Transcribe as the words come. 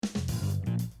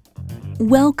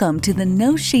Welcome to the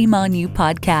No Shame on You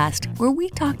podcast, where we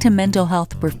talk to mental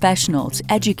health professionals,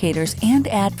 educators, and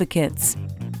advocates.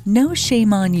 No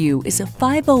Shame on You is a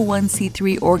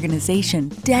 501c3 organization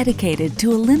dedicated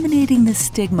to eliminating the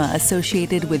stigma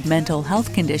associated with mental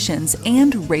health conditions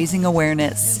and raising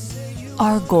awareness.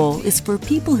 Our goal is for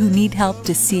people who need help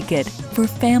to seek it, for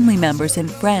family members and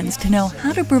friends to know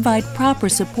how to provide proper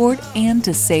support, and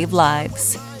to save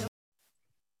lives.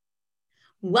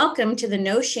 Welcome to the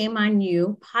No Shame on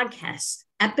You podcast,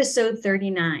 episode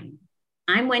 39.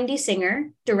 I'm Wendy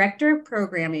Singer, Director of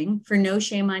Programming for No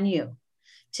Shame on You.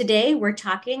 Today, we're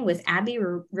talking with Abby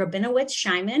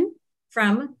Rabinowitz-Scheiman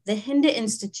from the Hinda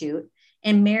Institute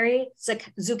and Mary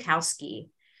Zukowski,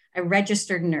 a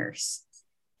registered nurse.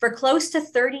 For close to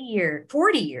 40 years,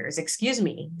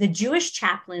 the Jewish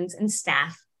chaplains and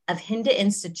staff of Hinda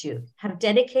Institute have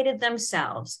dedicated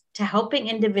themselves to helping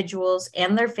individuals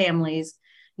and their families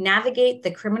navigate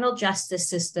the criminal justice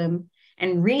system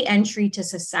and re-entry to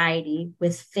society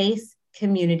with faith,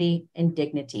 community, and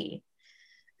dignity.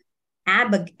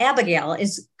 Abigail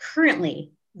is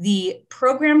currently the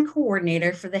program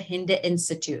coordinator for the Hinda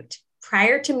Institute.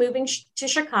 Prior to moving to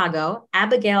Chicago,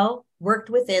 Abigail worked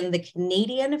within the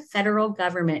Canadian federal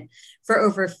government for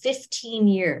over 15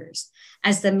 years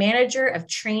as the manager of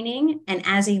training and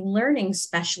as a learning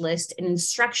specialist in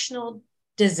instructional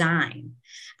design.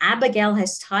 Abigail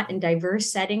has taught in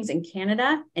diverse settings in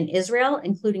Canada and Israel,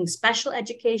 including special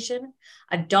education,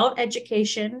 adult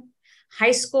education,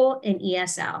 high school, and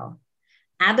ESL.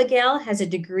 Abigail has a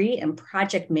degree in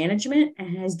project management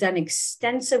and has done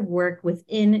extensive work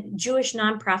within Jewish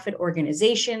nonprofit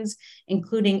organizations,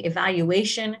 including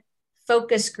evaluation,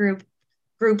 focus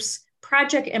groups,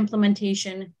 project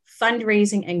implementation,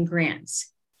 fundraising, and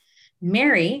grants.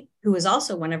 Mary, who is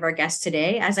also one of our guests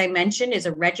today, as I mentioned, is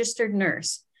a registered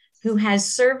nurse who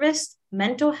has serviced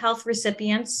mental health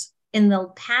recipients in the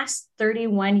past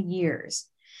 31 years.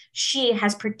 She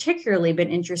has particularly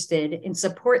been interested in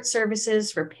support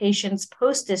services for patients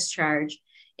post-discharge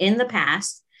in the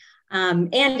past,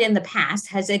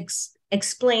 has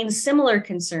explained similar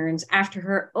concerns after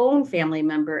her own family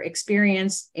member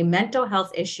experienced a mental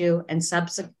health issue and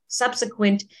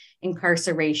subsequent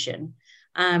incarceration.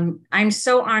 I'm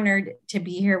so honored to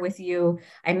be here with you.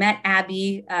 I met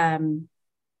Abby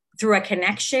through a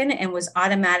connection and was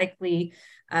automatically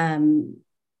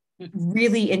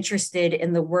really interested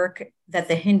in the work that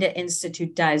the Hinda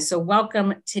Institute does. So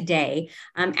welcome today.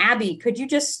 Abby, could you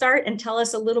just start and tell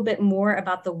us a little bit more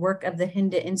about the work of the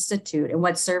Hinda Institute and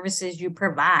what services you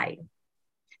provide?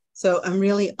 So I'm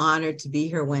really honored to be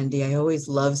here, Wendy. I always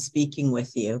love speaking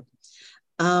with you.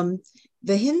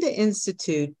 The Hinda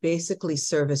Institute basically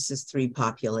services three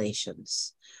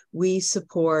populations. We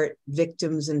support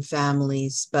victims and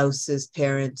families, spouses,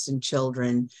 parents, and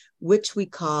children, which we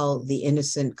call the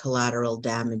innocent collateral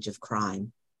damage of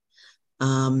crime.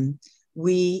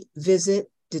 We visit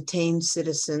detained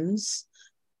citizens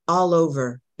all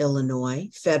over Illinois,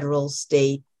 federal,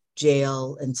 state,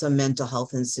 jail, and some mental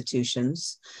health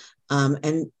institutions.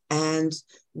 And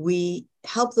we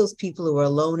help those people who are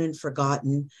alone and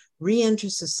forgotten re-enter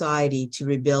society to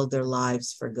rebuild their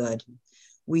lives for good.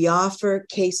 We offer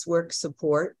casework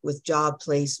support with job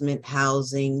placement,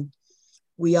 housing.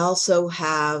 We also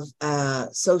have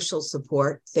social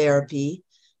support, therapy,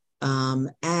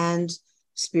 and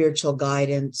spiritual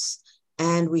guidance.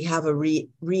 And we have a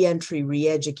re-entry,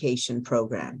 re-education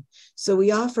program. So we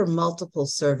offer multiple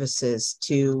services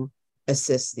to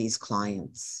assist these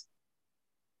clients.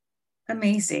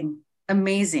 Amazing.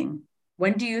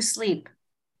 When do you sleep,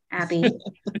 Abby?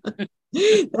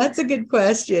 That's a good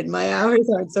question. My hours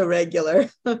aren't so regular.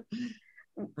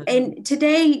 And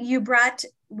today you brought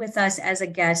with us as a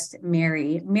guest,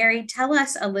 Mary. Mary, tell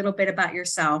us a little bit about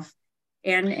yourself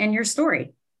and your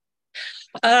story.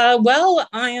 Well,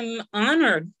 I am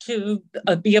honored to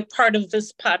be a part of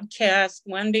this podcast.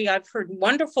 Wendy, I've heard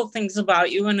wonderful things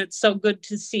about you, and it's so good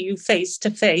to see you face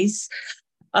to face.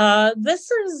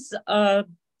 This is a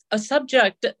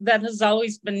subject that has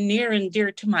always been near and dear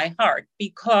to my heart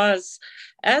because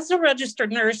as a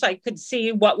registered nurse, I could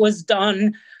see what was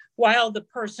done while the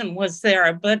person was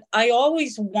there, but I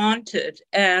always wanted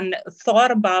and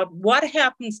thought about what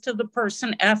happens to the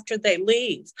person after they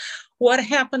leave, what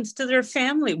happens to their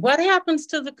family, what happens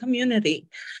to the community,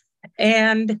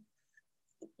 and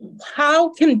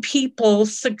how can people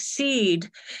succeed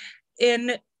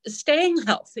in staying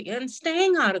healthy and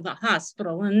staying out of the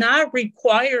hospital and not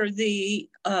require the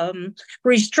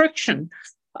restriction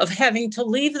of having to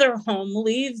leave their home,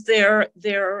 leave their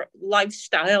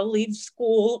lifestyle, leave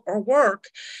school or work,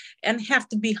 and have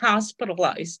to be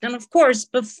hospitalized. And of course,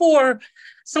 before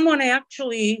someone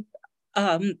actually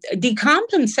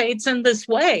decompensates in this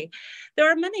way,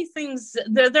 there are many things,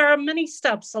 there are many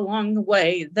steps along the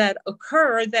way that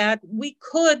occur that we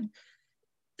could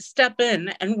step in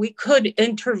and we could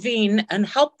intervene and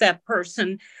help that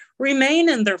person remain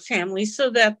in their family so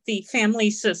that the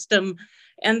family system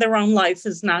and their own life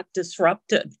is not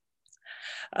disrupted.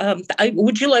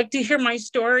 Would you like to hear my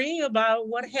story about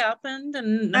what happened?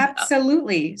 And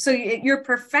absolutely. So you're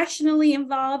professionally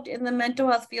involved in the mental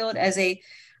health field as a,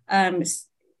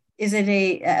 is it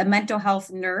a mental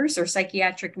health nurse or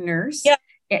psychiatric nurse? Yeah.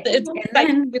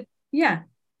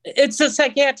 It's a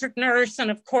psychiatric nurse. And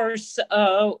of course,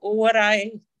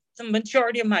 the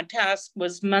majority of my task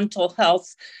was mental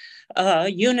health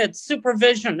unit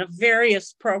supervision of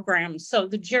various programs. So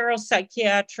the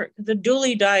geropsychiatric, the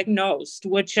dually diagnosed,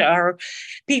 which are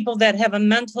people that have a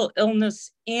mental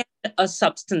illness and a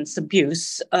substance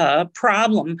abuse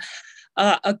problem.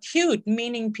 Acute,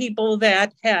 meaning people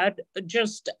that had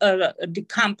just a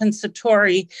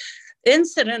decompensatory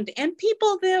incident, and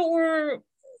people that were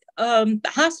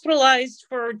hospitalized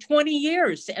for 20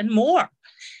 years and more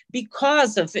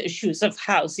because of issues of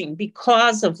housing,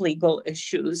 because of legal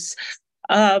issues.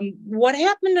 What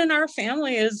happened in our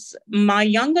family is my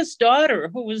youngest daughter,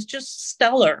 who was just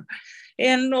stellar,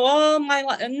 and all my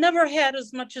life, never had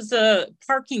as much as a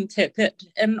parking ticket.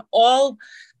 And all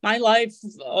my life,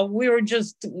 we were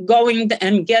just going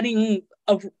and getting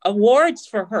awards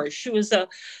for her. She was a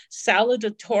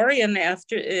salutatorian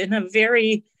in a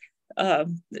very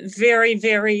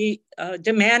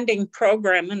demanding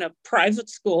program in a private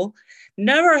school,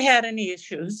 never had any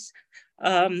issues,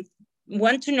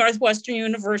 went to Northwestern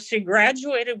University,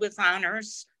 graduated with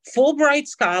honors, Fulbright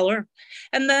scholar,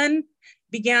 and then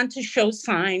began to show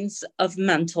signs of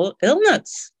mental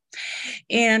illness.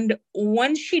 And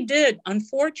when she did,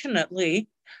 unfortunately,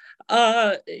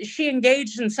 she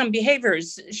engaged in some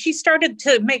behaviors. She started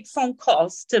to make phone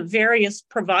calls to various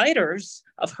providers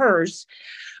of hers,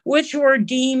 which were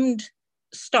deemed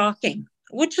stalking,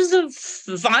 which is a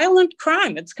violent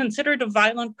crime. It's considered a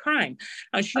violent crime.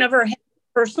 She never had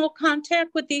personal contact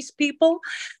with these people,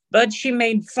 but she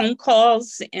made phone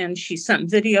calls and she sent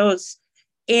videos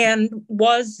and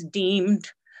was deemed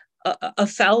a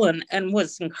felon and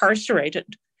was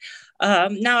incarcerated.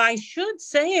 Now, I should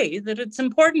say that it's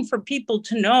important for people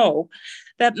to know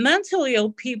that mentally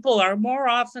ill people are more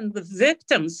often the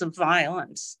victims of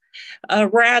violence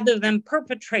rather than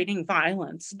perpetrating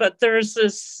violence. But there's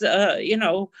this,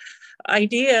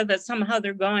 idea that somehow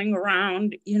they're going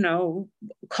around,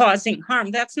 causing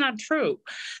harm. That's not true.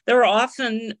 They're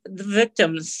often the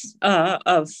victims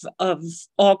of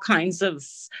all kinds of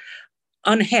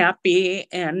unhappy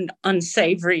and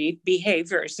unsavory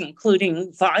behaviors,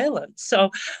 including violence.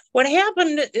 So what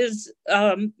happened is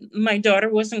my daughter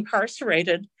was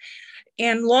incarcerated.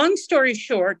 And long story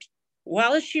short,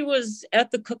 while she was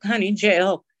at the Cook County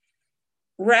Jail,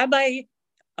 Rabbi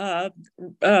Rabinovich,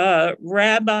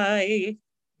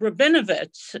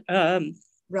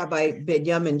 Rabbi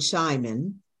Benjamin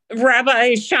Scheiman.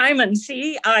 Rabbi Scheiman,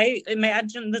 see, I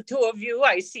imagine the two of you,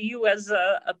 I see you as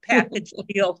a package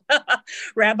deal.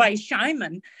 Rabbi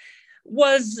Scheiman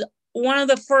was one of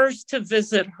the first to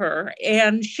visit her,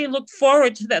 and she looked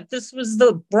forward to that. This was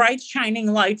the bright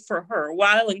shining light for her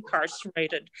while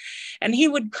incarcerated. And he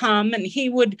would come and he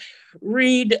would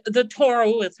read the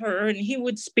Torah with her, and he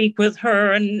would speak with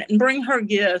her and bring her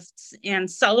gifts and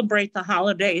celebrate the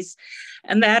holidays.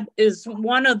 And that is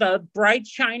one of the bright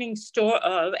shining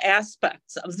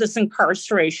aspects of this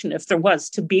incarceration, if there was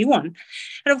to be one.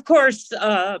 And of course,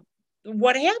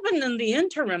 what happened in the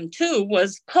interim, too,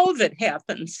 was COVID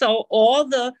happened. So all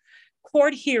the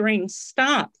court hearings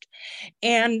stopped.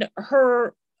 And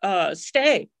her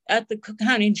stay at the Cook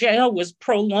County Jail was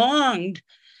prolonged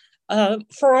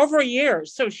for over a year.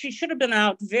 So she should have been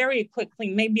out very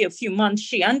quickly, maybe a few months.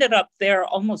 She ended up there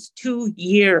almost 2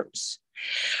 years.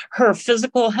 Her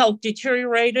physical health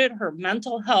deteriorated. Her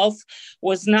mental health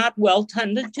was not well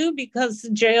tended to because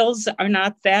the jails are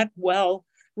not that well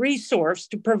resource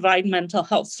to provide mental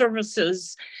health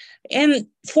services. And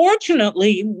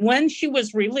fortunately, when she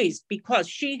was released, because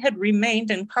she had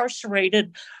remained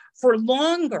incarcerated for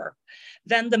longer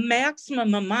than the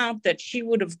maximum amount that she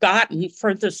would have gotten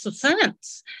for this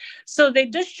offense. So they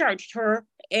discharged her,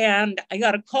 and I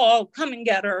got a call, come and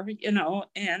get her,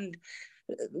 and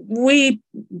we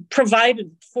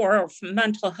provided for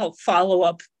mental health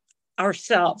follow-up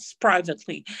ourselves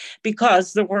privately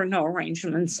because there were no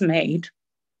arrangements made.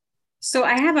 So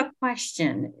I have a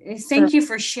question. Sure. Thank you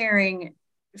for sharing.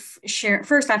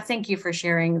 First off, thank you for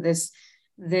sharing this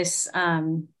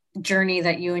journey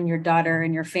that you and your daughter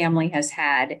and your family has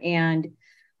had, and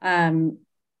um,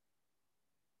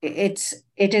 it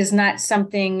is not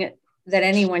something that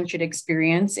anyone should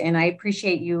experience. And I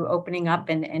appreciate you opening up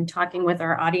and talking with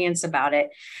our audience about it.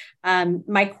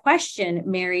 My question,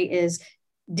 Mary, is: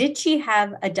 did she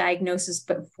have a diagnosis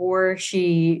before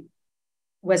she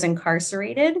was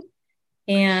incarcerated?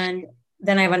 And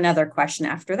then I have another question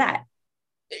after that.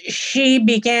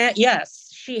 Yes,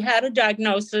 she had a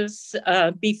diagnosis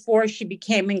before she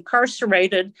became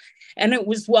incarcerated, and it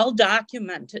was well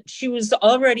documented. She was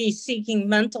already seeking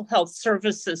mental health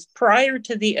services prior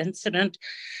to the incident.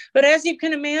 But as you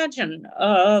can imagine,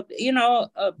 an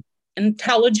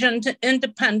intelligent,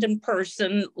 independent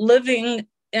person living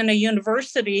in a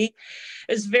university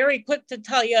is very quick to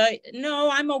tell you, no,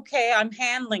 I'm okay, I'm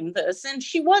handling this. And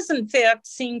she was, in fact,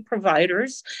 seeing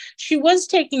providers. She was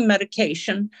taking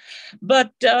medication,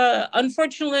 but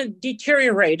unfortunately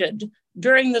deteriorated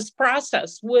during this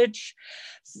process, which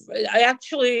I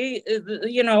actually,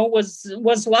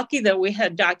 was lucky that we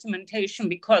had documentation,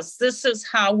 because this is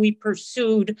how we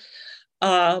pursued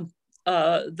the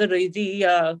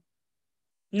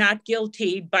not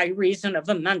guilty by reason of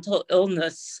a mental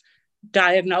illness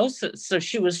diagnosis. So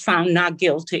she was found not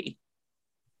guilty.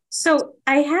 So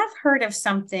I have heard of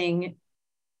something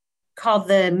called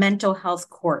the mental health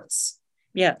courts.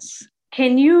 Yes.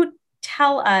 Can you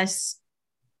tell us,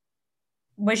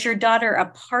 was your daughter a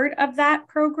part of that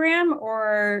program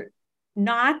or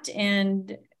not?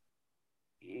 And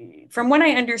from what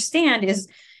I understand is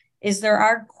there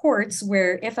are courts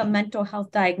where if a mental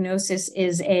health diagnosis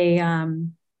is a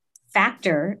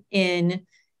factor in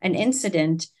an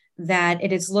incident, that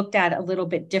it is looked at a little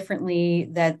bit differently,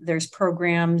 that there's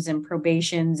programs and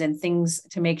probations and things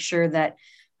to make sure that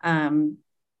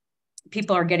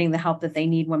people are getting the help that they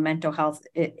need when mental health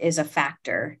is a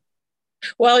factor.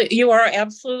 Well, you are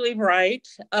absolutely right.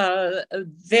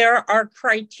 There are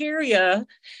criteria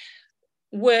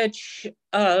which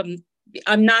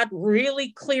I'm not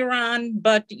really clear on,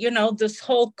 but this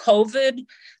whole COVID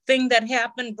thing that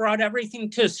happened brought everything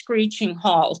to a screeching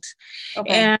halt. Okay.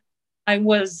 And I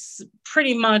was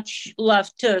pretty much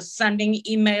left to sending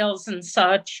emails and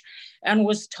such, and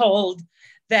was told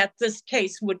that this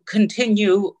case would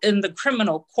continue in the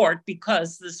criminal court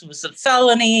because this was a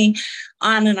felony,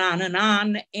 on and on and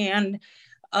on. And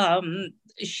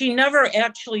she never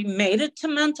actually made it to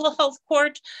mental health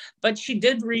court, but she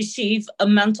did receive a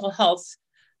mental health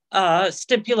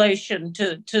stipulation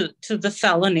to the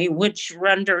felony, which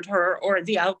rendered her, or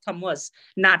the outcome was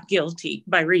not guilty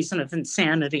by reason of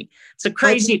insanity. It's a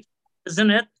crazy,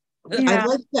 isn't it? Yeah. I'd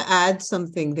like to add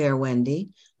something there, Wendy,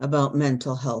 about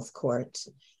mental health court.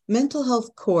 Mental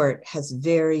health court has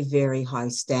very, very high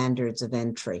standards of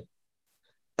entry.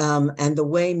 And the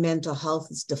way mental health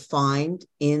is defined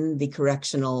in the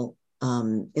correctional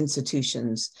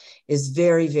institutions is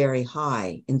very, very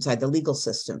high inside the legal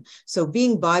system. So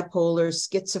being bipolar,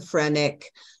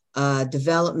 schizophrenic,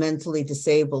 developmentally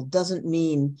disabled doesn't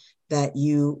mean that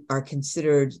you are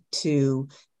considered to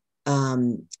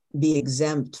be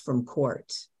exempt from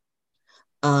court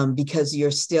because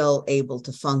you're still able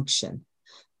to function.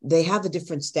 They have a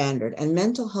different standard. And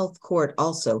mental health court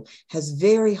also has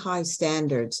very high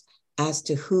standards as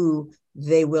to who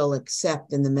they will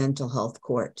accept in the mental health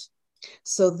court.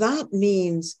 So that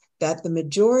means that the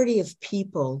majority of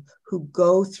people who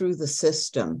go through the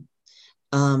system,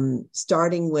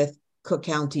 starting with Cook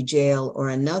County Jail or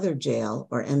another jail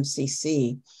or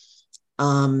MCC,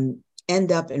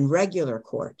 end up in regular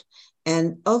court.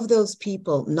 And of those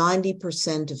people,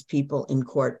 90% of people in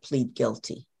court plead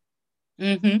guilty.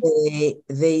 Mm-hmm.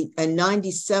 And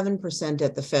 97%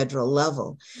 at the federal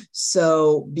level.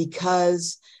 So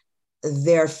because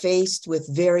they're faced with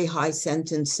very high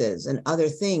sentences and other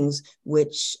things,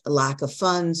 which lack of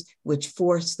funds, which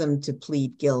force them to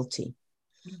plead guilty.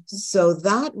 Mm-hmm. So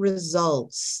that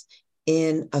results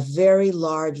in a very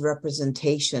large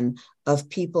representation of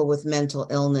people with mental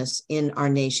illness in our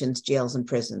nation's jails and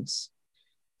prisons.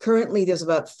 Currently, there's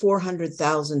about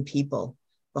 400,000 people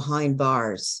behind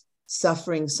bars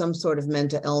suffering some sort of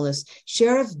mental illness.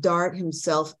 Sheriff Dart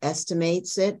himself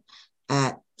estimates it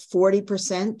at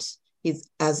 40%.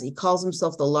 As he calls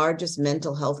himself, the largest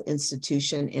mental health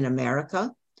institution in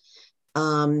America.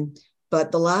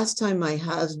 But the last time my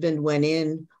husband went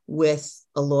in with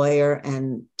a lawyer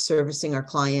and servicing our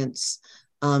clients,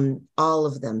 all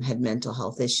of them had mental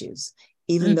health issues,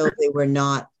 even though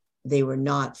they were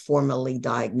not formally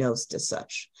diagnosed as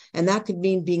such. And that could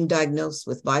mean being diagnosed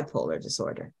with bipolar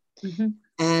disorder. Mm-hmm.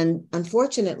 And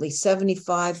unfortunately,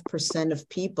 75% of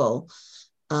people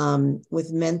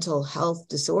with mental health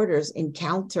disorders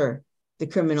encounter the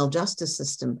criminal justice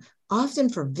system, often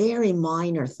for very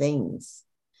minor things,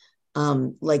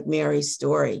 like Mary's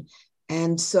story.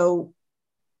 And so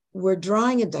we're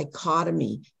drawing a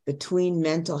dichotomy between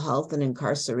mental health and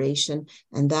incarceration,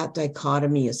 and that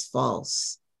dichotomy is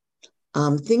false.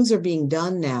 Things are being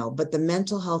done now, but the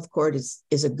mental health court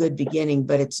is a good beginning,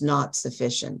 but it's not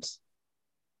sufficient.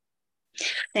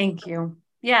 Thank you.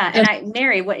 Yeah. And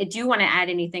Mary, what do you want to add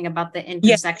anything about the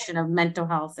intersection of mental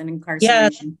health and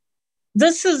incarceration?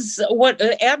 This is what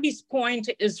Abby's point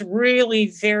is really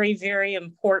very, very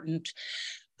important.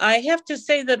 I have to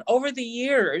say that over the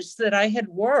years that I had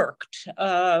worked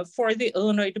for the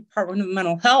Illinois Department of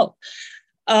Mental Health,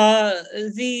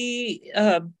 the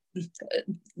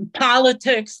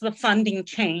politics, the funding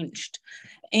changed.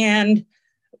 And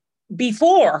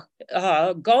before,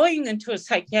 going into a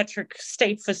psychiatric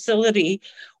state facility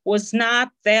was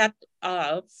not that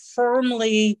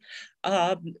firmly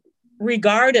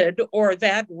regarded or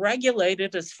that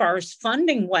regulated as far as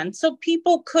funding went. So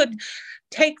people could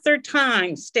take their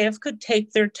time, staff could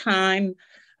take their time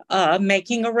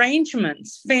making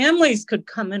arrangements. Families could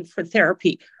come in for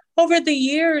therapy. Over the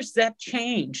years, that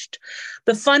changed.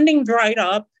 The funding dried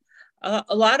up.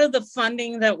 A lot of the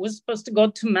funding that was supposed to go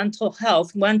to mental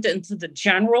health went into the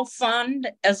general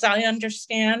fund, as I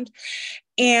understand.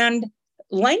 And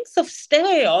length of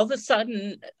stay all of a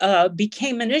sudden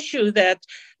became an issue that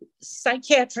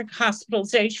psychiatric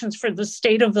hospitalizations for the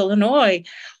state of Illinois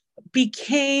were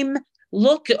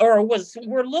looked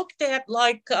at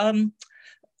like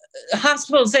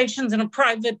hospitalizations in a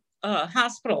private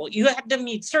hospital. You had to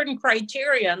meet certain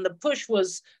criteria, and the push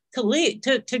was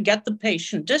to get the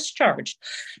patient discharged.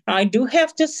 Now, I do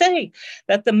have to say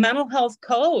that the mental health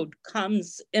code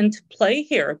comes into play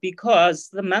here, because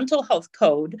the mental health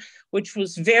code, which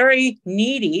was very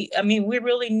needy, I mean, we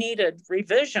really needed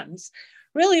revisions,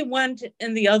 really went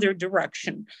in the other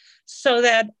direction, so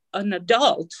that an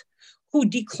adult who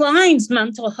declines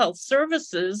mental health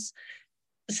services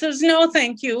says, no,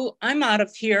 thank you, I'm out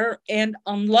of here. And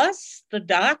unless the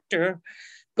doctor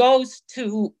goes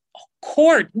to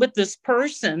court with this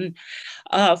person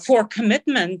for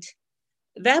commitment,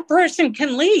 that person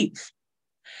can leave.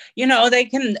 You know, they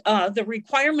can, the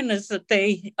requirement is that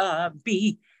they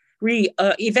be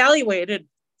evaluated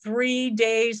 3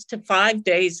 days to 5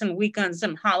 days, and weekends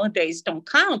and holidays don't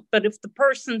count. But if the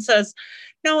person says,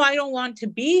 no, I don't want to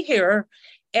be here,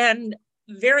 and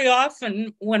very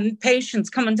often when patients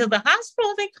come into the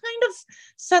hospital, they kind of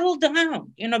settle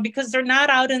down, you know, because they're not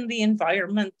out in the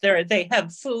environment. They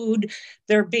have food,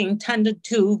 they're being tended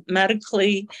to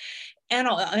medically. And,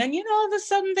 you know, all of a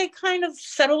sudden they kind of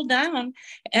settle down.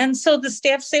 And so the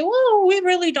staff say, well, we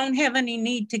really don't have any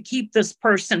need to keep this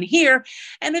person here.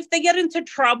 And if they get into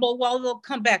trouble, well, they'll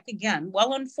come back again.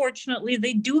 Well, unfortunately,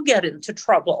 they do get into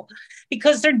trouble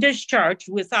because they're discharged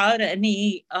without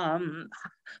any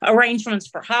arrangements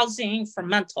for housing, for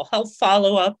mental health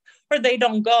follow-up, or they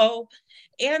don't go.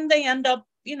 And they end up,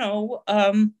 you know,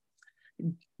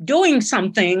 doing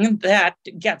something that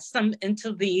gets them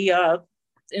into the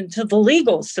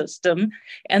legal system,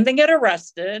 and they get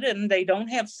arrested and they don't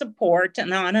have support,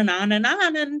 and on and on and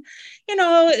on. And, you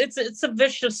know, it's a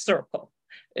vicious circle.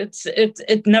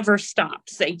 It never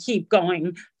stops. They keep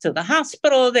going to the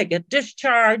hospital, they get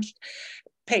discharged.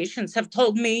 Patients have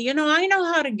told me, you know, I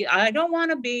don't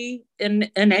want to be in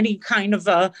any kind of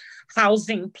a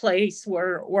housing place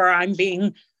where I'm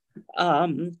being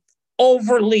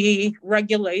overly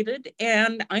regulated,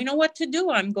 and I know what to do.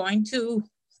 I'm going to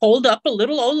hold up a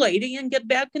little old lady and get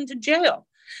back into jail.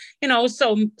 You know,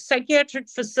 so psychiatric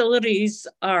facilities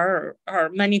are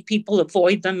many people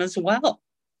avoid them as well.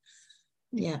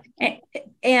 Yeah.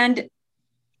 And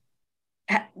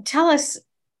tell us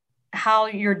how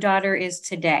your daughter is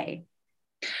today.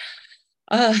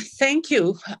 Thank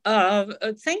you.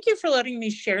 Thank you for letting me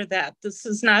share that. This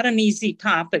is not an easy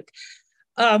topic.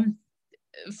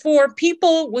 For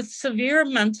people with severe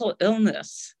mental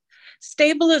illness,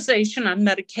 stabilization on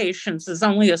medications is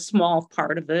only a small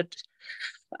part of it.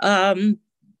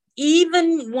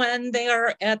 Even when they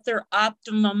are at their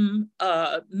optimum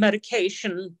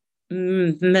medication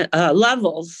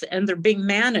levels and they're being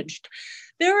managed,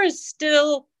 there is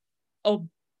still a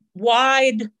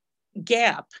wide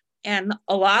gap and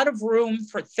a lot of room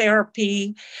for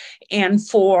therapy and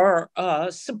for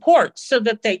support so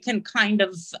that they can kind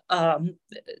of,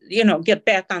 get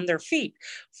back on their feet.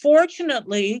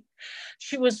 Fortunately,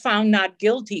 she was found not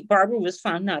guilty. Barbara was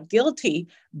found not guilty,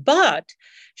 but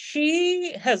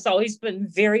she has always been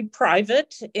very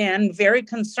private and very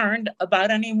concerned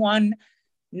about anyone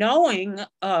knowing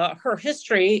her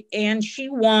history, and she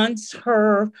wants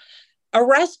her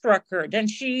arrest record, and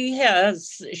she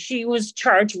was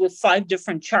charged with 5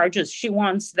 different charges. She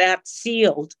wants that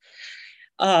sealed.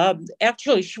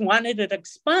 Actually, she wanted it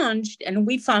expunged, and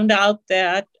we found out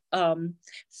that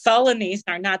felonies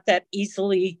are not that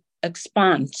easily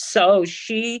expunged. So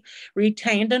she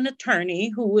retained an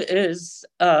attorney who is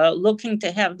looking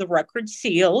to have the record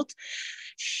sealed.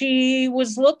 She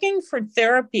was looking for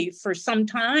therapy for some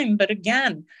time, but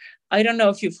again, I don't know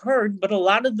if you've heard, but a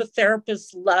lot of the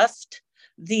therapists left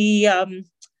the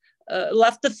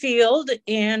field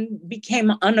and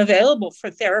became unavailable for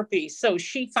therapy. So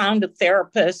she found a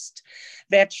therapist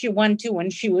that she went to when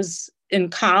she was in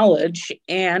college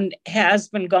and has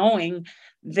been going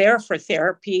there for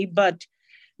therapy. But,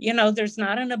 there's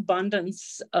not an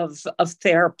abundance of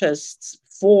therapists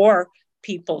for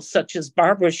people such as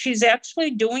Barbara. She's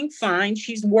actually doing fine.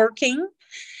 She's working.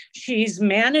 She's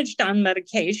managed on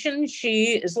medication.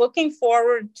 She is looking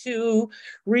forward to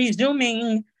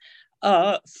resuming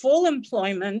full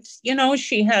employment.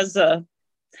 She has a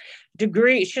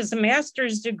degree. She has a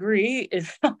master's degree.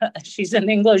 She's an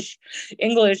English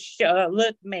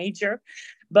lit major,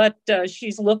 but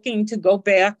she's looking to go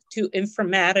back to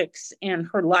informatics and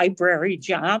her library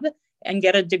job and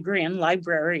get a degree in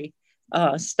library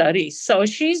studies. So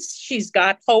she's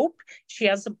got hope. She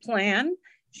has a plan.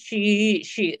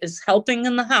 She is helping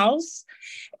in the house,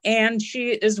 and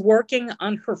she is working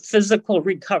on her physical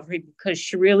recovery because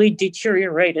she really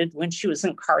deteriorated when she was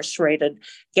incarcerated,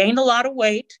 gained a lot of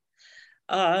weight,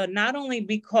 not only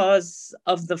because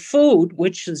of the food,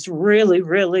 which is really,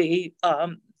 really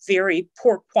very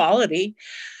poor quality,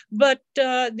 but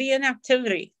the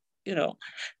inactivity,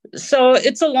 So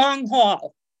it's a long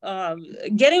haul.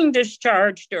 Getting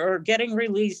discharged or getting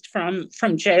released from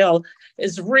jail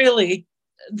is really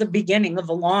the beginning of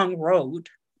a long road.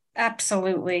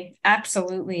 Absolutely.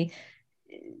 Absolutely.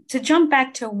 To jump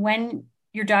back to when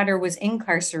your daughter was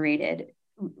incarcerated,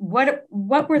 what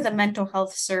were the mental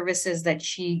health services that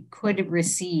she could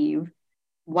receive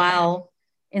while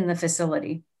in the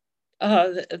facility?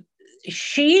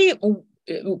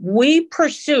 We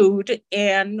pursued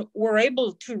and were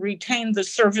able to retain the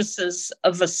services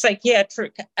of a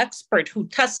psychiatric expert who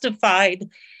testified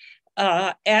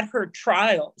at her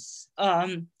trials.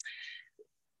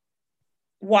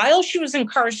 While she was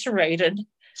incarcerated,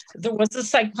 there was a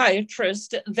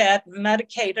psychiatrist that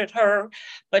medicated her,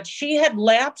 but she had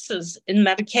lapses in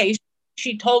medication.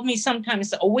 She told me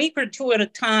sometimes a week or 2 at a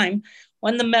time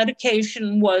when the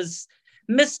medication was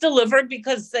misdelivered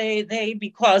because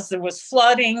because there was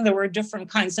flooding, there were different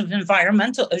kinds of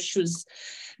environmental issues.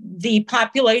 The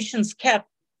populations kept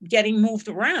getting moved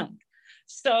around.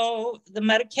 So the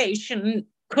medication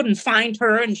couldn't find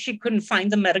her, and she couldn't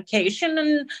find the medication.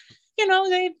 And,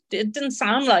 it didn't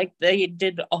sound like they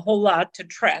did a whole lot to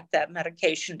track that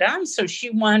medication down. So she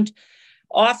went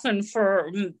often for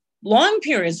long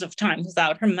periods of time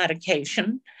without her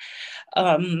medication.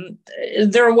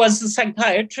 There was a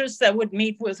psychiatrist that would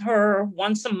meet with her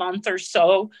once a month or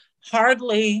so,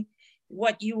 hardly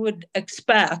what you would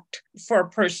expect for a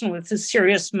person with a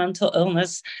serious mental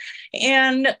illness.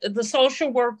 And the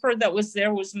social worker that was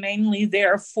there was mainly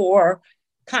there for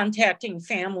contacting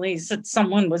families that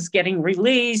someone was getting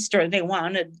released or they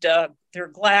wanted their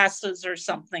glasses or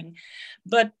something.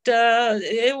 But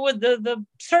the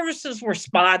services were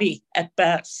spotty at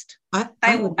best.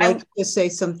 I would like to say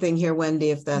something here,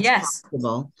 Wendy, if that's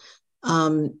possible.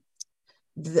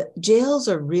 The jails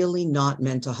are really not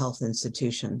mental health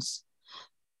institutions.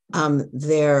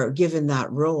 They're given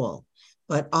that role,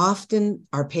 but often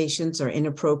our patients are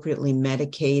inappropriately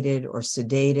medicated or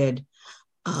sedated,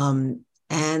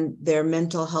 and their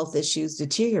mental health issues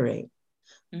deteriorate.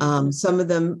 Mm-hmm. Some of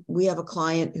them, we have a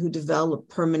client who developed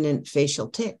permanent facial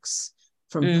tics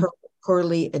from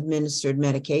poorly administered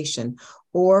medication,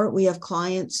 or we have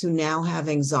clients who now have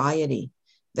anxiety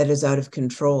that is out of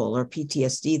control or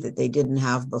PTSD that they didn't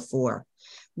have before.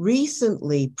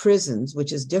 Recently, prisons,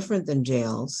 which is different than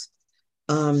jails,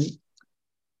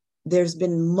 there's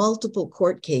been multiple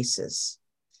court cases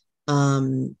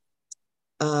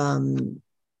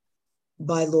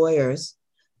by lawyers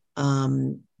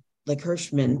like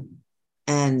Hirschman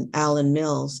and Alan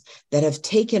Mills that have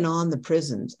taken on the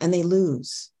prisons, and they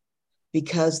lose.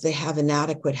 because they have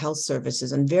inadequate health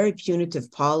services and very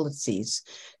punitive policies.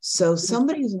 So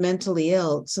somebody who's mentally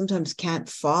ill sometimes can't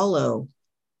follow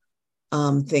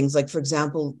things like, for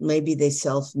example, maybe they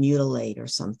self-mutilate or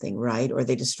something, right? Or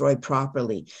they destroy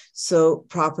property. So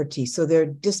they're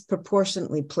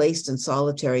disproportionately placed in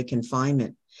solitary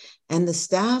confinement. And the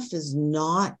staff is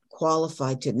not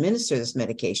qualified to administer this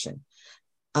medication.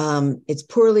 It's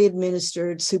poorly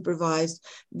administered, supervised.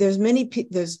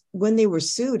 When they were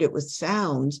sued, it was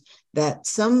found that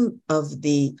some of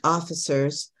the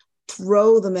officers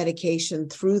throw the medication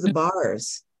through the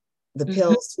bars, the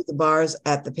pills through the bars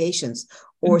at the patients,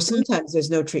 or sometimes there's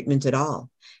no treatment at all.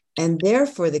 And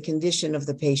therefore, the condition of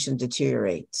the patient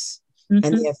deteriorates, and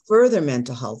they have further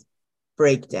mental health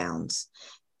breakdowns.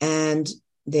 And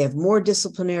they have more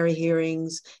disciplinary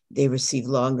hearings. They receive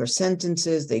longer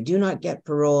sentences. They do not get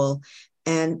parole.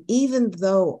 And even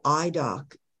though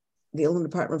IDOC, the Illinois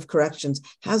Department of Corrections,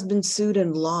 has been sued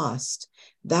and lost,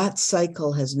 that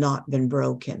cycle has not been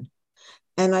broken.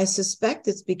 And I suspect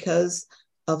it's because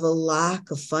of a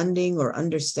lack of funding or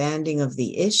understanding of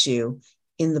the issue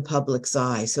in the public's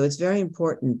eye. So it's very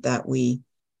important that we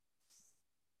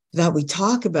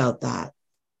talk about that.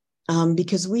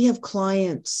 Because we have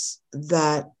clients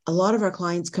that a lot of our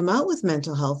clients come out with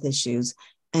mental health issues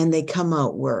and they come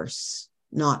out worse,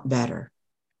 not better.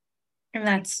 And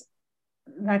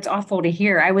that's awful to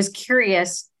hear. I was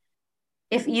curious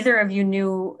if either of you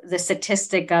knew the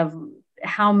statistic of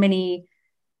how many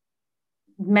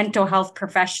mental health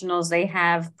professionals they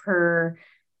have per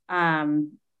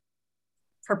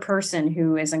person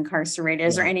who is incarcerated.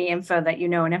 Is there any info that you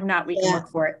know? And if not, we can look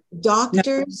for it.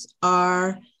 Doctors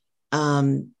are...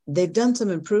 they've done some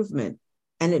improvement,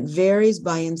 and it varies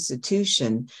by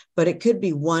institution, but it could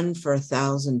be 1 for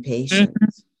 1,000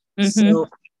 patients.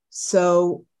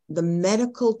 So the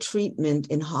medical treatment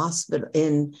in hospital,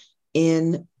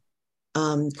 in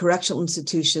correctional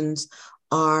institutions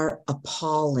are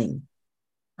appalling.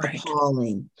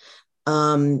 Appalling.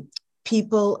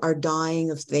 People are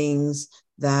dying of things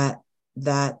that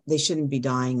they shouldn't be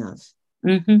dying of.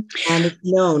 And it's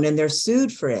known, and they're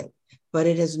sued for it, but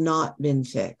it has not been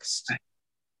fixed.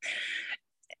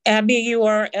 Abby, you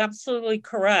are absolutely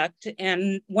correct.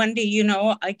 And Wendy,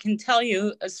 I can tell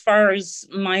you, as far as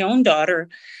my own daughter,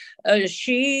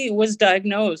 she was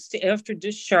diagnosed after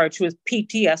discharge with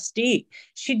PTSD.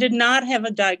 She did not have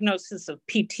a diagnosis of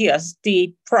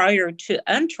PTSD prior to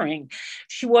entering.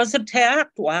 She was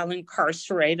attacked while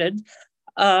incarcerated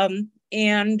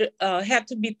and had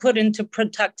to be put into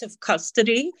protective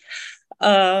custody.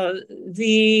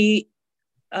 The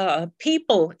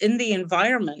people in the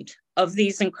environment of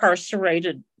these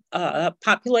incarcerated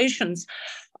populations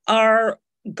are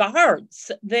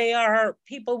guards. They are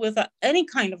people with any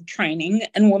kind of training.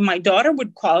 And when my daughter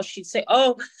would call, she'd say,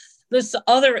 "Oh, this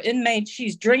other inmate,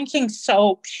 she's drinking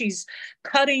soap, she's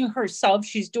cutting herself,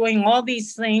 she's doing all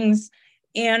these things."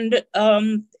 And,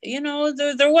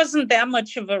 there wasn't that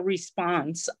much of a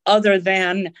response other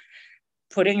than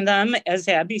putting them, as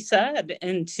Abby said,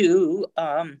 into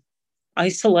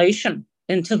isolation,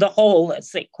 into the hole,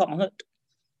 as they call it.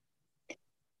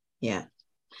 Yeah.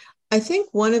 I think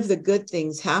one of the good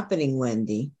things happening,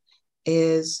 Wendy,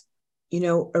 is,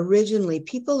 originally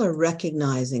people are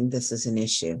recognizing this as an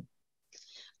issue.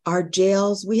 Our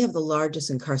jails, we have the largest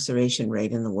incarceration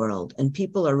rate in the world, and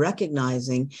people are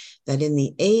recognizing that in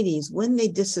the 80s, when they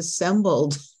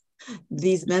disassembled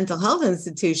these mental health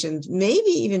institutions,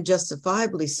 maybe even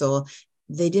justifiably so,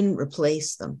 they didn't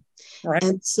replace them. Right.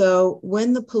 And so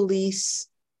when the police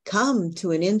come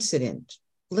to an incident,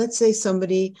 let's say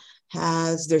somebody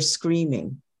they're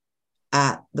screaming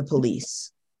at the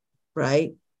police,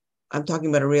 right? I'm talking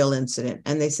about a real incident.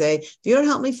 And they say, "If you don't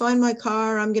help me find my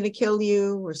car, I'm going to kill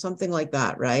you," or something like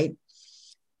that, right?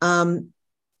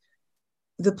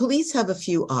 The police have a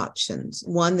few options.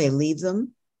 1, they leave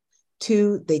them.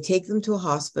 2, they take them to a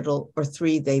hospital. Or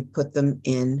 3, they put them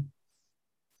in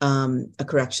a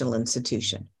correctional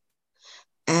institution.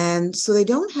 And so they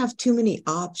don't have too many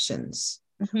options.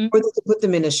 Or they could put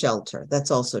them in a shelter.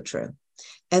 That's also true.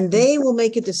 And they will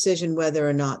make a decision whether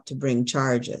or not to bring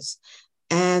charges.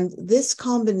 And this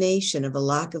combination of a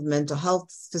lack of mental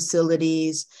health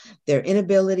facilities, their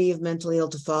inability of mentally ill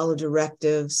to follow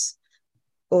directives,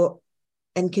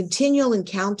 and continual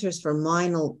encounters for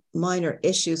minor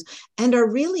issues, and our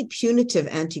really punitive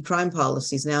anti-crime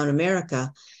policies now in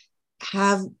America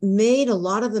have made a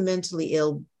lot of the mentally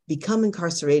ill become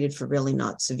incarcerated for really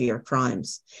not severe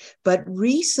crimes. But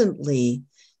recently,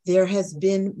 there has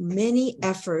been many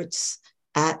efforts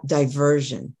at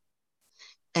diversion.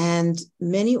 And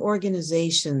many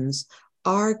organizations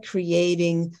are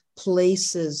creating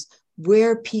places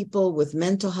where people with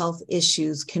mental health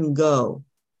issues can go,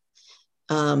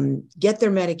 get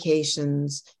their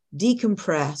medications,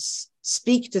 decompress,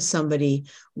 speak to somebody,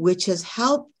 which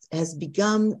has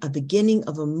begun a beginning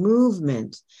of a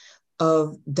movement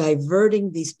of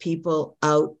diverting these people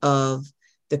out of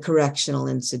the correctional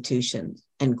institution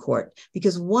and court.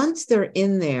 Because once they're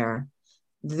in there,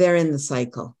 they're in the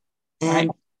cycle. And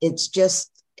Right.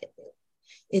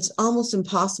 it's almost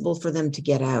impossible for them to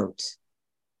get out.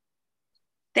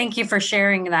 Thank you for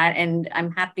sharing that. And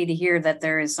I'm happy to hear that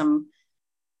there is some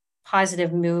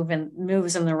positive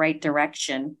moves in the right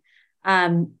direction.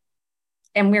 And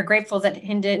we're grateful that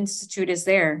Hinda Institute is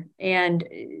there. And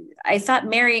I thought,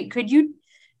 Mary, could you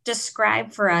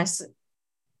describe for us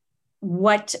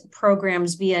what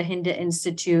programs via Hinda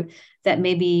Institute that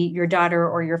maybe your daughter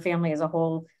or your family as a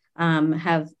whole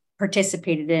have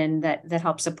participated in that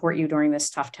help support you during this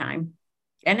tough time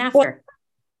and after? Well,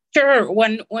 sure.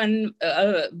 When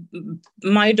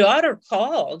my daughter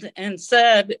called and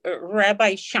said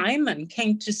Rabbi Scheinman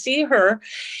came to see her,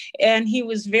 and he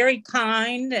was very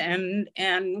kind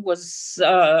and was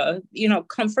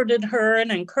comforted her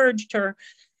and encouraged her,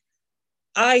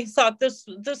 I thought this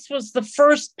was the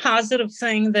first positive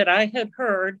thing that I had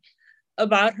heard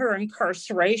about her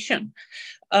incarceration.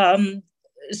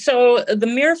 So the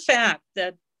mere fact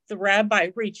that the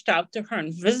rabbi reached out to her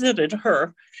and visited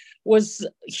her was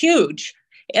huge.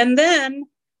 And then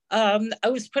I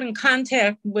was put in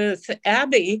contact with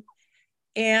Abby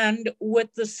and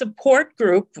with the support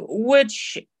group,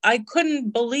 which I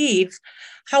couldn't believe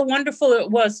how wonderful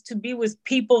it was to be with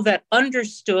people that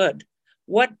understood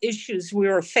what issues we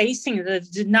were facing,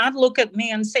 that did not look at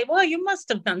me and say, well, you must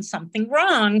have done something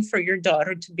wrong for your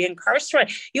daughter to be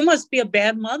incarcerated. You must be a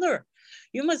bad mother.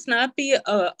 You must not be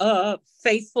a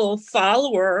faithful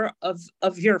follower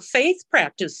of your faith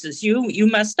practices. You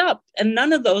messed up. And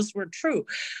none of those were true.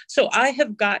 So I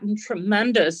have gotten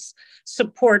tremendous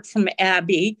support from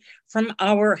Abby, from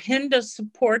our Hinda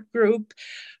support group,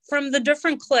 from the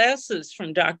different classes,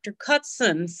 from Dr.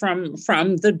 Cutzen,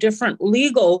 from the different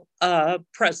legal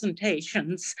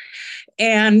presentations.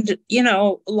 And,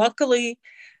 luckily,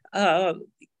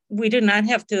 we did not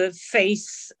have to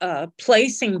face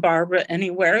placing Barbara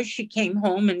anywhere. She came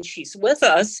home and she's with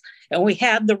us, and we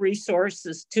had the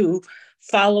resources to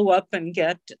follow up and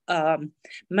get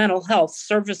mental health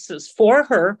services for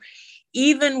her,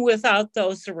 even without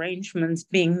those arrangements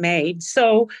being made.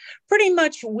 So pretty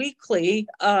much weekly,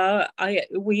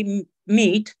 we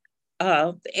meet,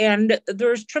 and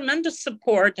there's tremendous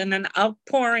support and an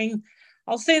outpouring,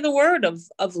 I'll say the word,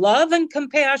 of love and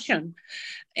compassion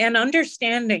and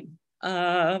understanding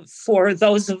for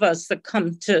those of us that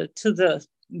come to the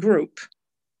group.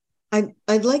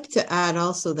 I'd like to add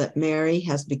also that Mary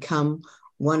has become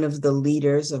one of the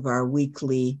leaders of our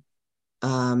weekly,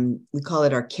 we call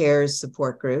it our CARES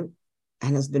support group,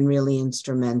 and has been really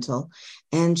instrumental.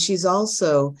 And she's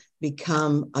also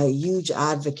become a huge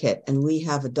advocate, and we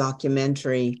have a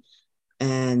documentary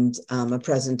and a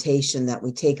presentation that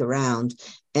we take around,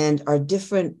 and our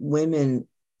different women,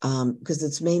 because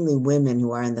it's mainly women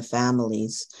who are in the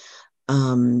families,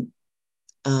 have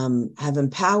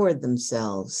empowered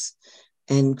themselves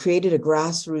and created a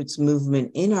grassroots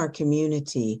movement in our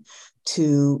community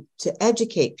to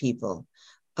educate people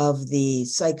of the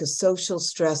psychosocial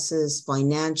stresses,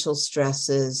 financial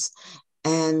stresses,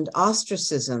 and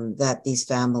ostracism that these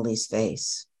families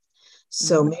face.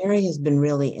 So Mary has been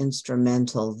really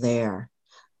instrumental there.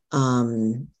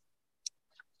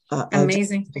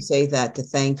 Amazing. To say that, to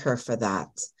thank her for that.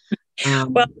 We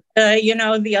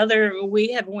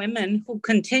have women who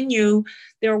continue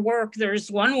their work. There's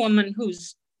one woman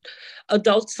whose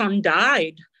adult son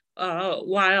died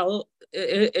while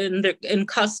in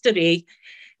custody.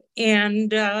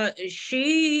 And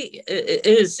she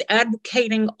is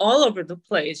advocating all over the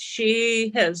place.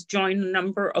 She has joined a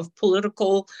number of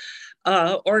political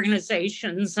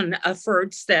organizations and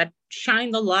efforts that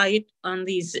shine the light on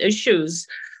these issues.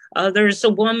 There's a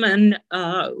woman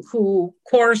who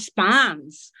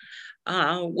corresponds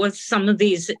with some of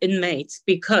these inmates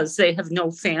because they have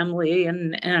no family.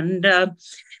 And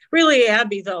really,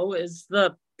 Abby, though, is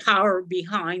the power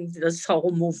behind this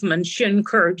whole movement. She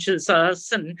encourages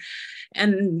us and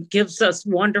gives us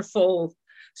wonderful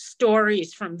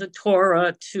stories from the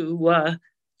Torah to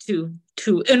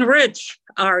enrich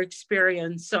our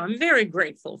experience. So I'm very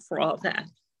grateful for all that.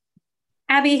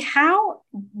 Abby, how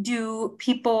do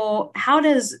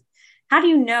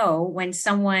you know when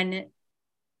someone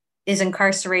is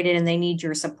incarcerated and they need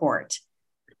your support?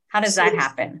 How does that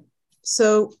happen?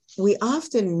 So we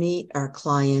often meet our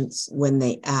clients when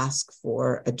they ask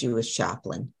for a Jewish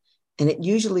chaplain. and it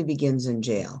usually begins in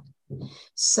jail.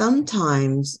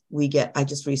 Sometimes I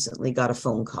just recently got a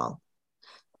phone call,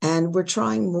 and we're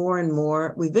trying more and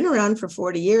more. We've been around for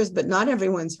 40 years, but not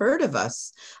everyone's heard of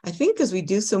us. I think because we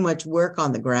do so much work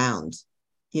on the ground,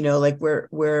 like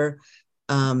we're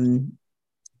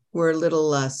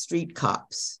little street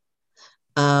cops.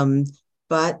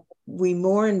 But we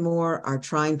more and more are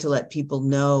trying to let people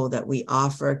know that we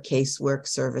offer casework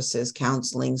services,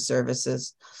 counseling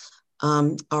services.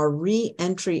 Our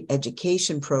re-entry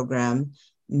education program,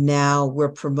 now we're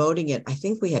promoting it. I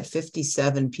think we had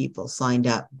 57 people signed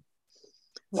up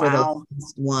for the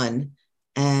last one.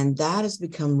 And that has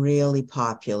become really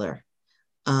popular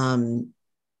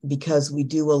because we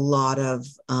do a lot of,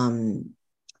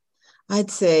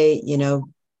 I'd say,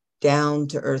 down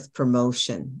to earth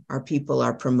promotion. Our people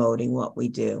are promoting what we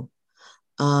do.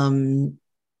 We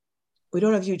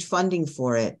don't have huge funding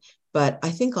for it, but I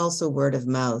think also word of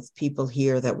mouth, people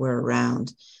hear that we're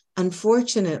around.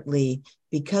 Unfortunately,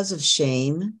 because of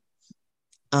shame,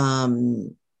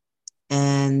 and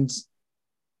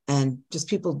just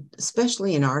people,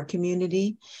 especially in our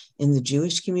community, in the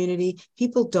Jewish community,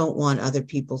 people don't want other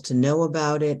people to know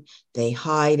about it. They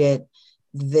hide it.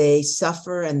 They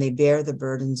suffer and they bear the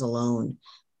burdens alone.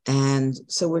 And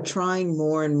so we're trying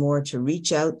more and more to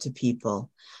reach out to people,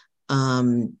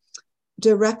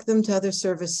 direct them to other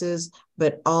services,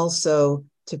 but also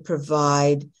to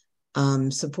provide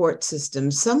support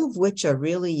systems, some of which are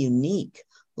really unique,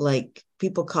 like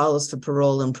people call us for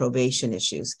parole and probation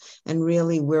issues. And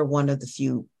really, we're one of the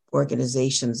few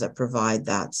organizations that provide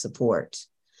that support.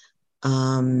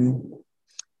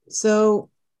 So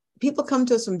people come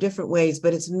to us from different ways,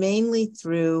 but it's mainly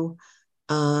through,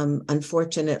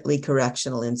 unfortunately,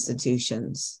 correctional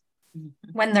institutions.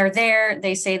 When they're there,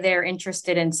 they say they're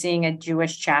interested in seeing a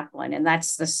Jewish chaplain, and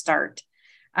that's the start.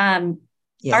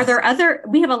 Yes. Are there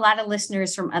we have a lot of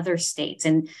listeners from other states,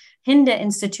 and Hinda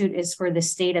Institute is for the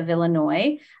state of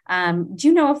Illinois. Do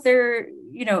you know if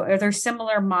are there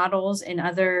similar models in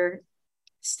other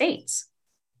states?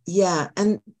 Yeah.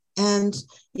 And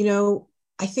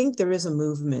I think there is a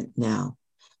movement now.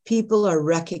 People are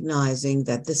recognizing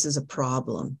that this is a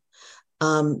problem.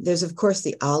 There's, of course,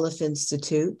 the Aleph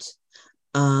Institute,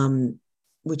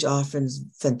 which offers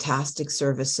fantastic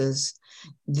services.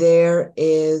 There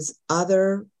is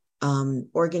other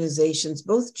organizations,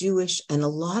 both Jewish and a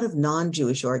lot of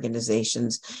non-Jewish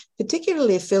organizations,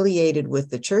 particularly affiliated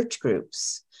with the church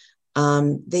groups.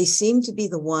 They seem to be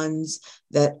the ones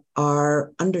that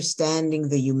are understanding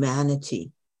the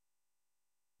humanity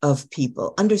of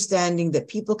people, understanding that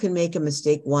people can make a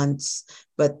mistake once,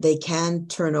 but they can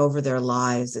turn over their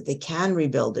lives, that they can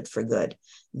rebuild it for good.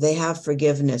 They have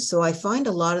forgiveness. So I find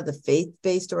a lot of the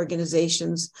faith-based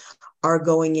organizations are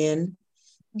going in.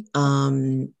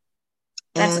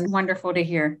 That's wonderful to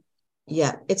hear.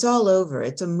 Yeah, it's all over.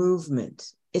 It's a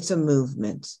movement. It's a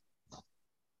movement.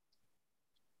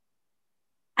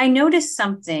 I noticed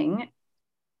something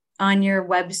on your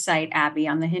website, Abby,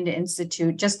 on the Hinda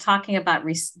Institute, just talking about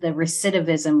the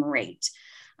recidivism rate.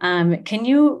 Can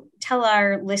you tell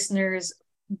our listeners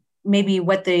maybe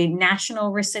what the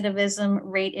national recidivism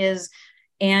rate is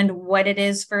and what it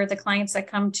is for the clients that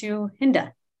come to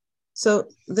Hinda? So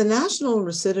the national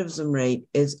recidivism rate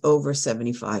is over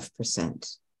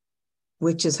 75%,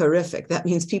 which is horrific. That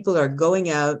means people are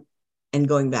going out and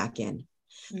going back in.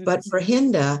 Mm-hmm. But for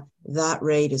Hinda, that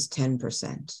rate is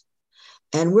 10%.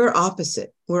 And we're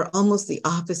opposite. We're almost the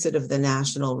opposite of the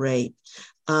national rate.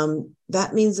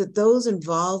 That means that those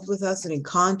involved with us and in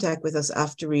contact with us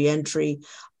after reentry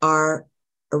are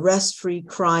arrest-free,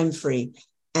 crime-free.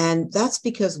 And that's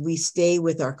because we stay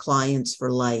with our clients for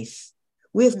life.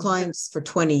 We have clients for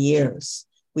 20 years.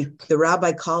 The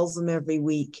rabbi calls them every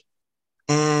week,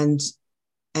 and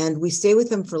we stay with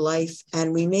them for life,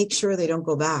 and we make sure they don't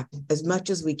go back as much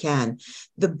as we can.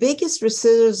 The biggest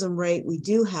recidivism rate we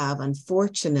do have,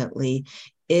 unfortunately,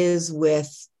 is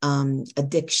with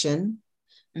addiction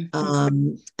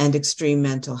and extreme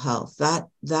mental health.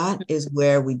 That is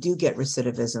where we do get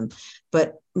recidivism,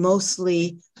 but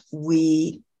mostly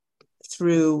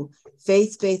through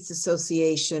faith-based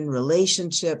association,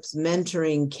 relationships,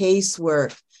 mentoring,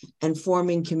 casework, and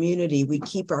forming community, we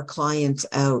keep our clients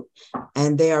out,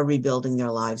 and they are rebuilding their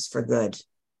lives for good.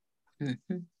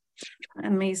 Mm-hmm.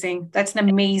 Amazing. That's an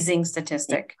amazing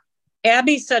statistic.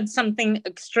 Abby said something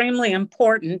extremely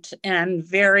important and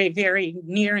very, very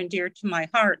near and dear to my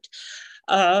heart.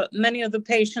 Many of the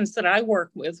patients that I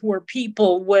work with were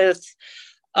people with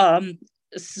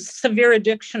severe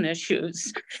addiction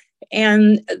issues.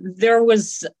 And there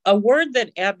was a word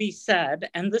that Abby said,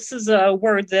 and this is a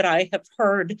word that I have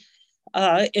heard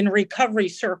in recovery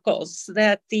circles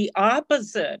that the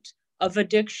opposite of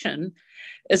addiction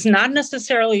is not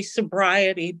necessarily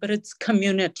sobriety, but it's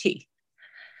community.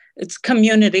 It's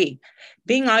community.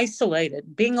 Being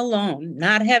isolated, being alone,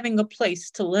 not having a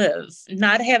place to live,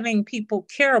 not having people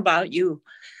care about you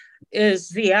is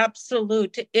the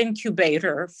absolute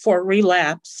incubator for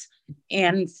relapse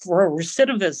and for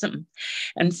recidivism.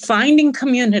 And finding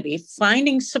community,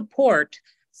 finding support,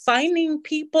 finding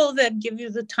people that give you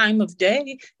the time of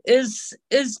day is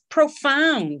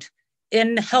profound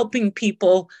in helping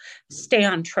people stay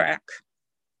on track.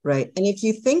 Right. And if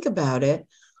you think about it,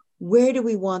 where do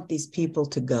we want these people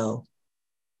to go?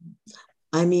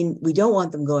 I mean, we don't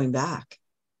want them going back,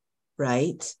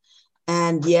 right?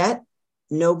 And yet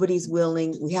nobody's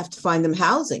willing. We have to find them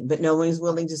housing, but nobody's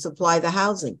willing to supply the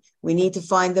housing. We need to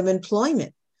find them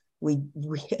employment.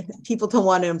 People don't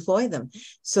want to employ them,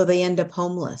 so they end up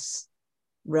homeless,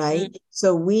 right? Mm-hmm.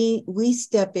 So we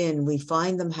step in, we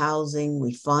find them housing,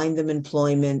 we find them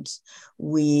employment,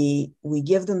 we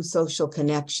give them social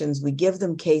connections, we give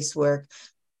them casework.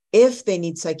 If they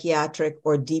need psychiatric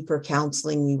or deeper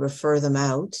counseling, we refer them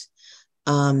out.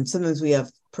 Sometimes we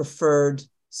have preferred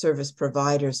service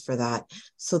providers for that,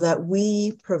 so that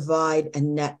we provide a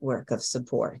network of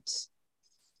support.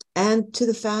 And to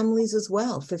the families as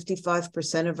well.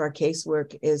 55% of our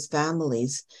casework is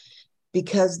families,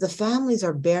 because the families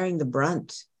are bearing the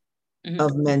brunt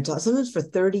of mental, sometimes for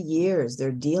 30 years,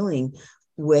 they're dealing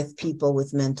with people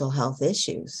with mental health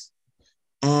issues.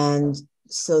 And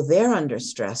so they're under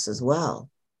stress as well.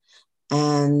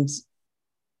 And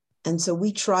so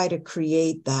we try to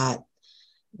create that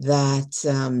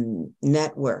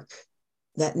network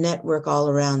all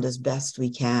around as best we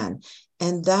can.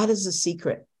 And that is the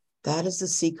secret. That is the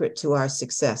secret to our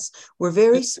success. We're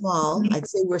very small. I'd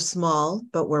say we're small,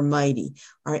 but we're mighty.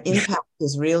 Our impact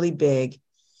is really big.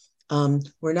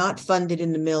 We're not funded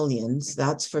in the millions,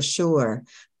 that's for sure.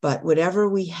 But whatever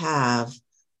we have,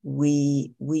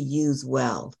 we use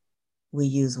well. We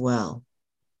use well.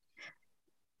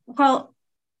 Well,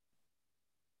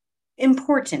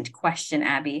 important question,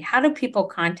 Abby. How do people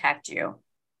contact you?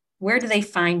 Where do they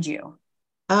find you?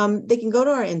 They can go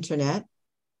to our internet.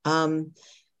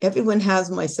 Everyone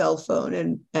has my cell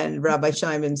phone and Rabbi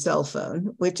Scheinman's cell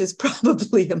phone, which is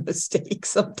probably a mistake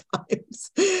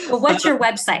sometimes. Well, what's your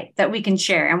website that we can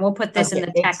share? And we'll put this in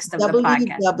the text of the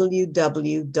podcast.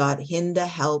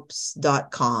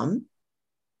 www.hindahelps.com.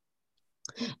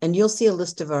 And you'll see a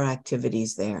list of our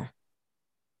activities there.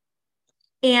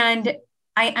 And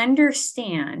I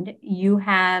understand you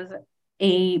have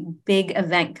a big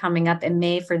event coming up in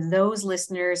May for those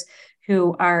listeners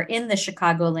who are in the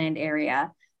Chicagoland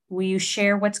area. Will you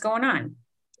share what's going on?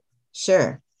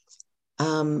 Sure.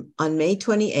 On May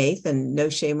 28th, and No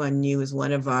Shame on You is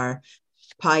one of our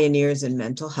pioneers in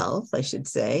mental health, I should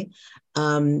say,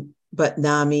 but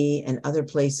NAMI and other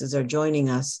places are joining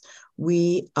us.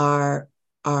 We are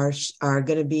going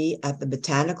to be at the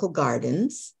Botanical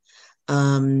Gardens,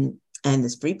 and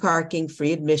there's free parking,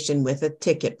 free admission with a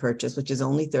ticket purchase, which is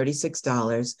only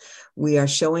 $36. We are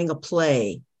showing a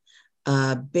play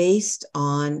based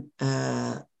on,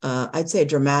 I'd say, a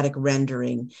dramatic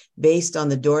rendering based on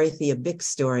the Dorothea Bick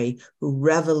story, who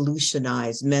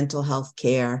revolutionized mental health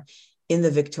care in the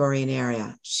Victorian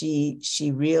era. She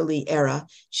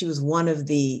was one of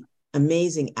the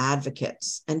amazing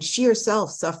advocates, and she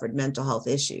herself suffered mental health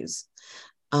issues.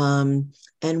 And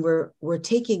we're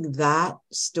taking that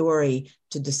story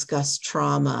to discuss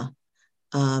trauma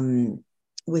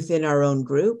within our own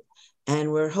group.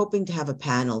 And we're hoping to have a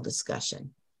panel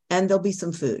discussion, and there'll be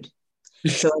some food.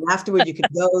 So afterward, you can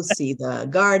go see the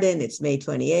garden. It's May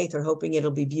 28th. We're hoping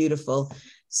it'll be beautiful.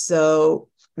 So,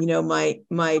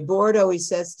 my board always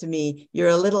says to me, "You're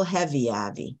a little heavy,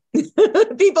 Abby."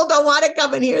 People don't want to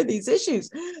come and hear these issues.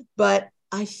 But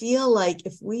I feel like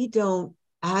if we don't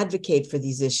advocate for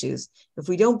these issues, if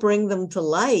we don't bring them to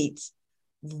light,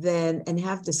 and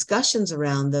have discussions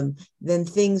around them, then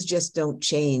things just don't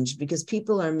change, because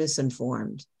people are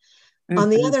misinformed. On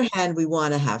the other hand, we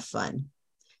want to have fun.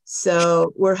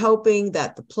 So we're hoping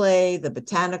that the play, the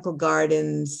Botanical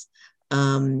Gardens,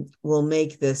 will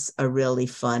make this a really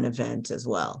fun event as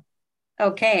well.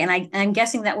 Okay. And I'm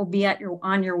guessing that will be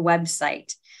on your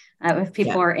website if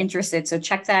people are interested. So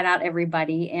check that out,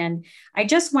 everybody. And I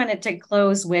just wanted to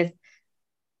close with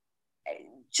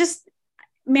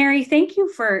Mary, thank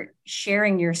you for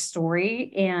sharing your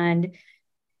story and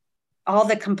all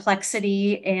the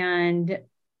complexity and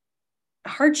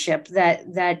hardship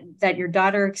that your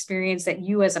daughter experienced, that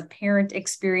you as a parent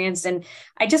experienced. And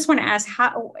I just want to ask,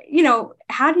 how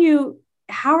do you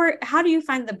how do you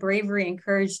find the bravery and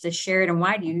courage to share it, and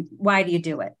why do you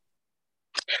do it?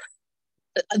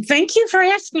 Thank you for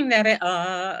asking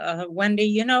that, Wendy.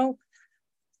 You know,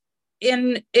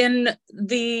 in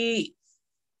the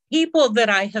people that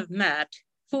I have met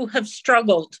who have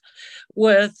struggled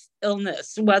with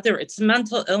illness, whether it's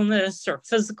mental illness or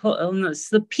physical illness,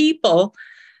 the people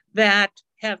that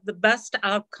have the best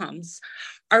outcomes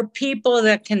are people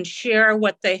that can share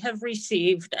what they have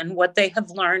received and what they have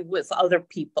learned with other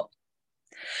people.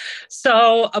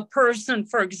 So a person,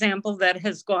 for example, that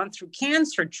has gone through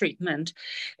cancer treatment,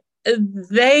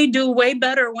 they do way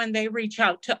better when they reach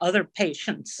out to other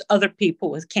patients, other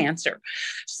people with cancer.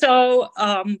 So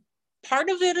part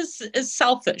of it is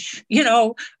selfish. You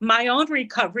know, my own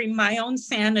recovery, my own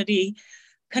sanity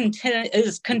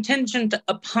is contingent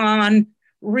upon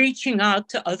reaching out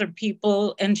to other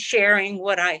people and sharing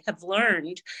what I have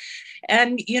learned.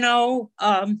 And, you know,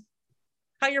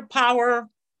 higher power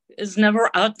is never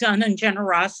outdone in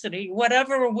generosity.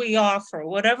 Whatever we offer,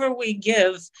 whatever we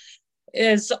give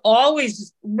is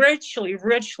always richly,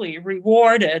 richly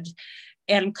rewarded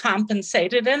and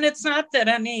compensated. And it's not that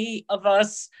any of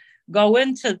us go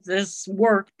into this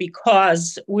work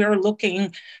because we're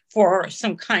looking for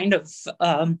some kind of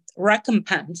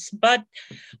recompense. But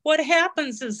what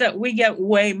happens is that we get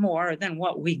way more than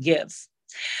what we give.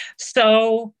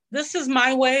 So this is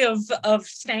my way of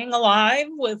staying alive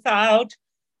without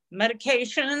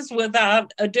medications,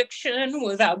 without addiction,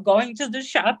 without going to the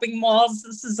shopping malls.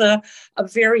 This is a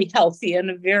very healthy and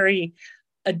a very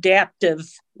adaptive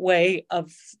way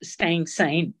of staying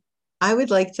sane. I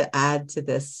would like to add to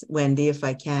this, Wendy, if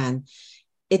I can.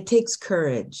 It takes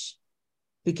courage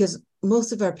because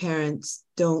most of our parents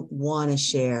don't want to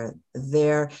share.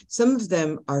 Some of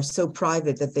them are so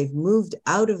private that they've moved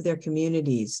out of their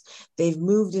communities. They've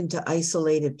moved into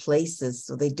isolated places,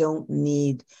 so they don't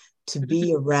need to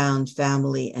be around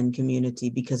family and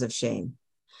community because of shame.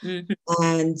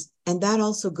 And that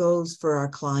also goes for our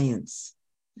clients.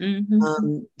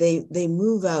 They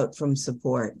move out from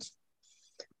support.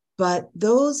 But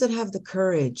those that have the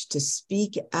courage to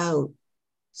speak out,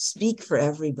 speak for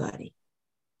everybody.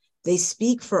 They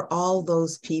speak for all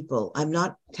those people. I'm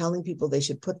not telling people they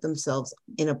should put themselves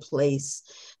in a place,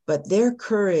 but their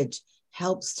courage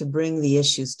helps to bring the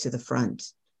issues to the front.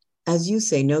 As you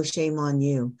say, no shame on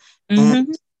you.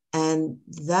 And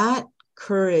that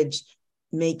courage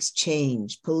makes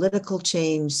change, political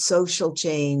change, social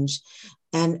change,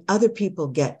 and other people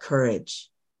get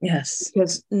courage. Yes.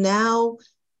 Because now,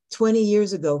 20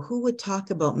 years ago, who would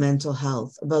talk about mental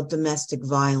health, about domestic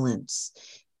violence?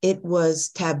 It was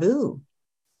taboo.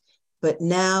 But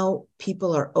now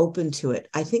people are open to it.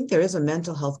 I think there is a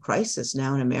mental health crisis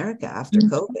now in America after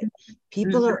COVID.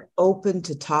 People are open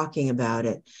to talking about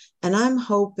it. And I'm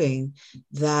hoping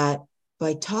that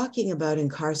by talking about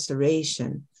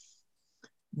incarceration,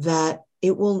 that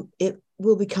it will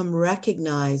become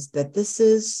recognized that this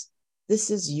is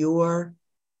your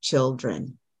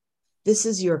children. This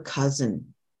is your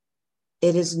cousin.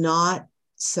 It is not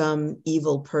some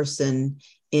evil person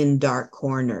in dark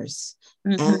corners.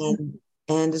 And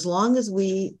as long as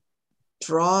we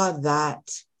draw that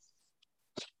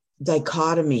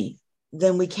dichotomy,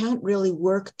 then we can't really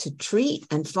work to treat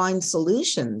and find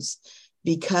solutions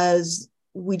because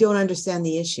we don't understand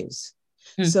the issues.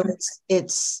 So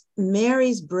it's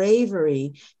Mary's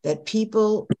bravery that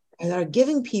are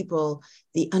giving people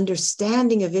the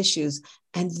understanding of issues,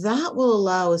 and that will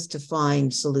allow us to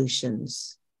find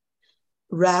solutions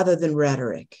rather than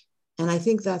rhetoric. And I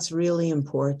think that's really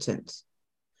important.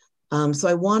 So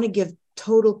I want to give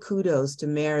total kudos to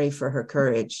Mary for her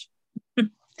courage.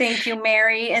 Thank you,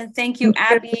 Mary. And thank you,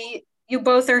 Abby. You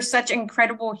both are such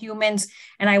incredible humans.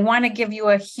 And I want to give you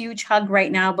a huge hug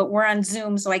right now, but we're on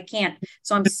Zoom, so I can't.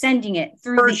 So I'm sending it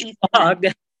through the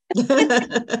Ethernet.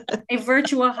 A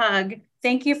virtual hug.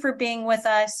 Thank you for being with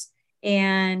us,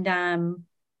 and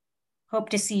hope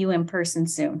to see you in person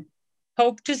soon.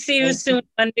 Hope to see you soon,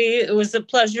 Wendy. It was a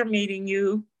pleasure meeting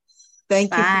you.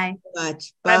 Thank you so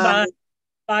much. Bye-bye.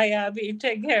 Bye, Abby.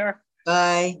 Take care.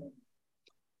 Bye.